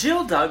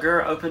Jill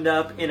Duggar opened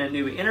up in a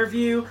new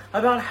interview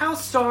about how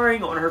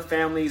starring on her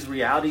family's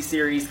reality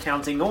series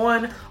Counting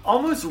On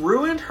almost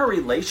ruined her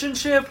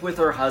relationship with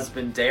her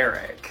husband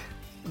Derek.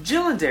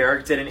 Jill and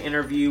Derek did an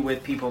interview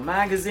with People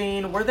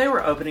magazine where they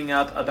were opening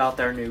up about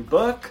their new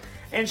book,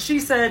 and she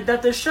said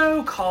that the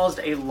show caused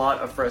a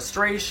lot of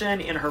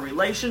frustration in her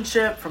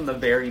relationship from the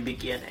very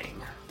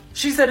beginning.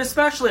 She said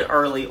especially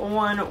early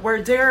on,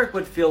 where Derek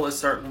would feel a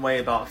certain way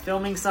about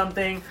filming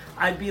something,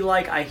 I'd be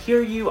like, I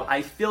hear you,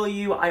 I feel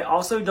you, I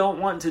also don't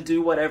want to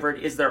do whatever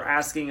it is they're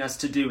asking us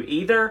to do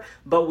either,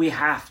 but we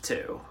have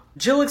to.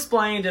 Jill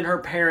explained in her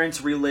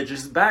parents'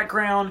 religious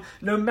background,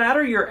 no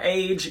matter your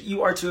age,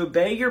 you are to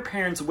obey your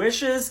parents'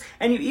 wishes,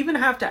 and you even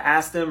have to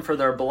ask them for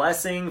their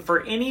blessing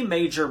for any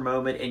major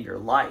moment in your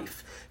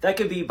life. That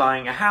could be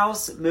buying a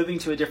house, moving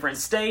to a different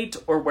state,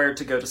 or where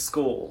to go to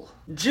school.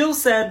 Jill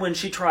said when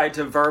she tried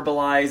to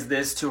verbalize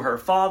this to her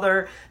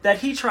father, that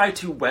he tried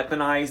to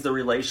weaponize the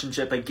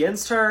relationship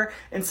against her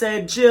and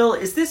said, Jill,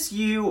 is this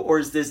you or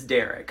is this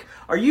Derek?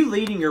 Are you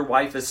leading your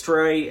wife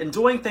astray and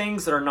doing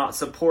things that are not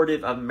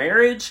supportive of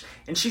marriage?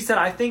 And she said,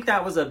 I think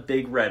that was a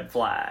big red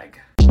flag.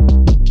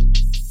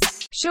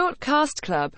 Short Cast Club